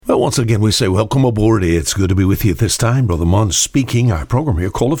Well, once again, we say welcome aboard. It's good to be with you at this time. Brother Munn speaking. Our program here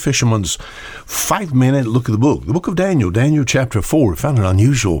called A Fisherman's 5-Minute Look at the Book of Daniel, Daniel chapter 4. We found an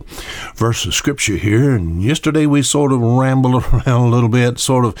unusual verse of scripture here, and yesterday we sort of rambled around a little bit,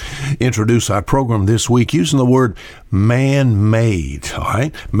 sort of introduced our program this week using the word man-made, all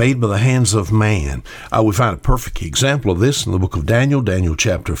right? Made by the hands of man. We find a perfect example of this in the book of Daniel, Daniel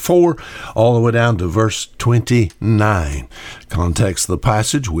chapter 4, all the way down to verse 29. Context of the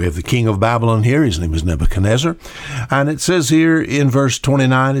passage, we have the king of Babylon here. His name is Nebuchadnezzar. And it says here in verse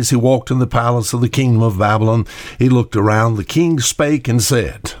 29, as he walked in the palace of the kingdom of Babylon, he looked around. The king spake and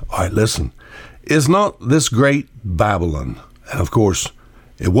said, all right, listen, is not this great Babylon? And of course,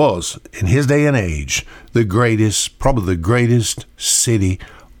 it was, in his day and age, the greatest, probably the greatest city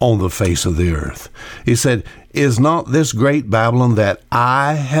on the face of the earth. He said, is not this great Babylon that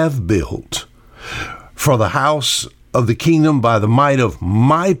I have built for the house of the kingdom by the might of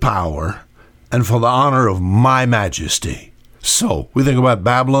my power and for the honor of my majesty? So, we think about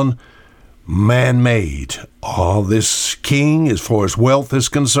Babylon, man-made. Oh, this king, as far as wealth is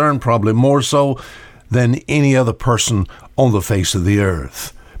concerned, probably more so than any other person on the face of the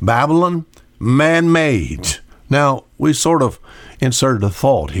earth. Babylon, man-made. Now, we sort of inserted a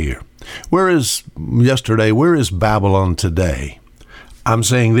thought here. Where is Babylon today? I'm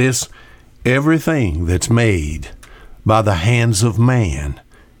saying this, everything that's made by the hands of man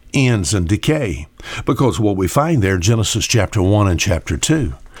ends in decay. Because what we find there in Genesis chapter 1 and chapter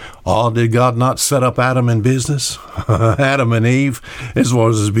 2, did God not set up Adam in business? Adam and Eve, as far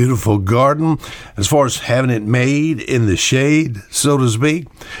as this beautiful garden, as far as having it made in the shade, so to speak,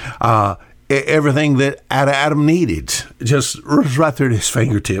 everything that Adam needed just was right there at his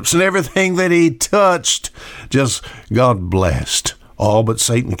fingertips. And everything that he touched, just God blessed. All but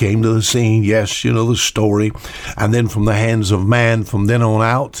Satan came to the scene. Yes, you know the story. And then from the hands of man, from then on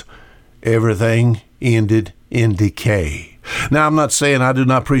out, everything ended in decay. Now, I'm not saying I do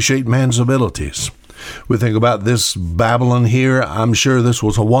not appreciate man's abilities. We think about this Babylon here. I'm sure this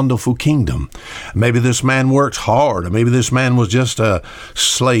was a wonderful kingdom. Maybe this man worked hard. Maybe this man was just a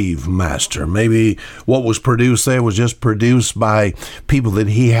slave master. Maybe what was produced there was just produced by people that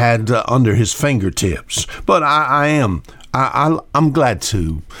he had under his fingertips. But I'm glad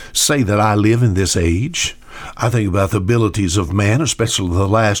to say that I live in this age. I think about the abilities of man, especially the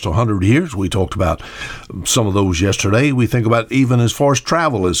last 100 years. We talked about some of those yesterday. We think about even as far as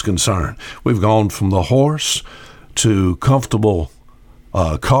travel is concerned. We've gone from the horse to comfortable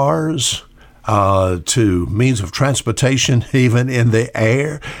cars, to means of transportation, even in the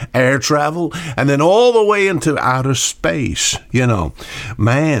air travel, and then all the way into outer space. You know,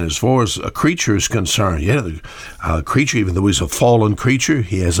 man, as far as a creature is concerned, the creature, even though he's a fallen creature,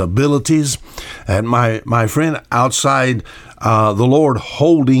 he has abilities. And my friend, outside the Lord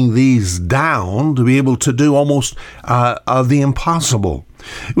holding these down to be able to do almost the impossible.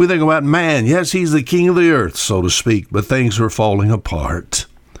 We think about man. Yes, he's the king of the earth, so to speak, but things are falling apart.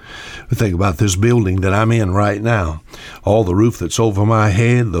 Think about this building that I'm in right now. All the roof that's over my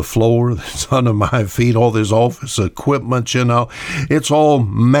head, the floor that's under my feet, all this office equipment, it's all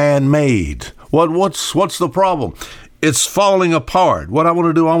man-made. What's the problem? It's falling apart. What I want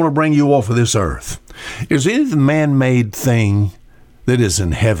to do, I want to bring you off of this earth. Is there any man-made thing that is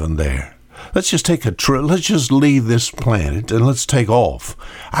in heaven there? Let's just take a trip. Let's just leave this planet and let's take off.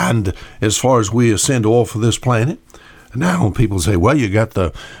 And as far as we ascend off of this planet, now when people say, well, you got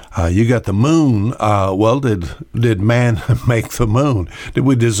the moon. Well, did man make the moon? Did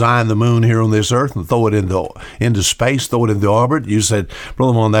we design the moon here on this earth and throw it into space, throw it into orbit? You said,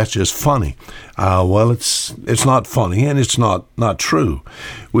 Brother Mon, that's just funny. Well, it's not funny, and it's not true.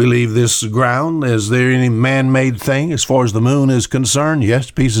 We leave this ground. Is there any man-made thing as far as the moon is concerned?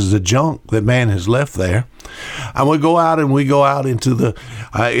 Yes, pieces of junk that man has left there. And we go out into the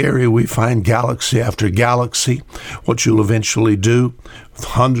area. We find galaxy after galaxy. What you'll eventually do,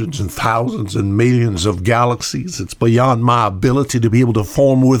 hundreds and thousands and millions of galaxies. It's beyond my ability to be able to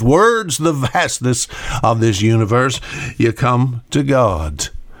form with words the vastness of this universe. You come to God.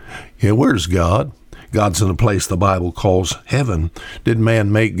 Yeah, where's God? God's in a place the Bible calls heaven. Did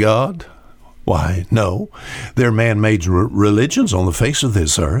man make God? Why, no. There are man-made religions on the face of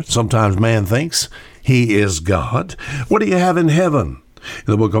this earth. Sometimes man thinks he is God. What do you have in heaven?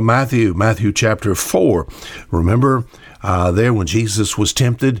 In the book of Matthew chapter 4, remember there when Jesus was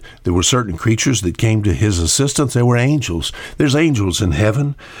tempted, there were certain creatures that came to his assistance. They were angels. There's angels in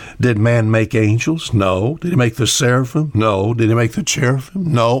heaven. Did man make angels? No. Did he make the seraphim? No. Did he make the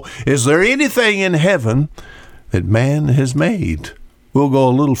cherubim? No. Is there anything in heaven that man has made? We'll go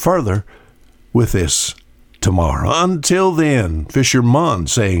a little further with this tomorrow. Until then, Fisherman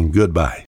saying goodbye.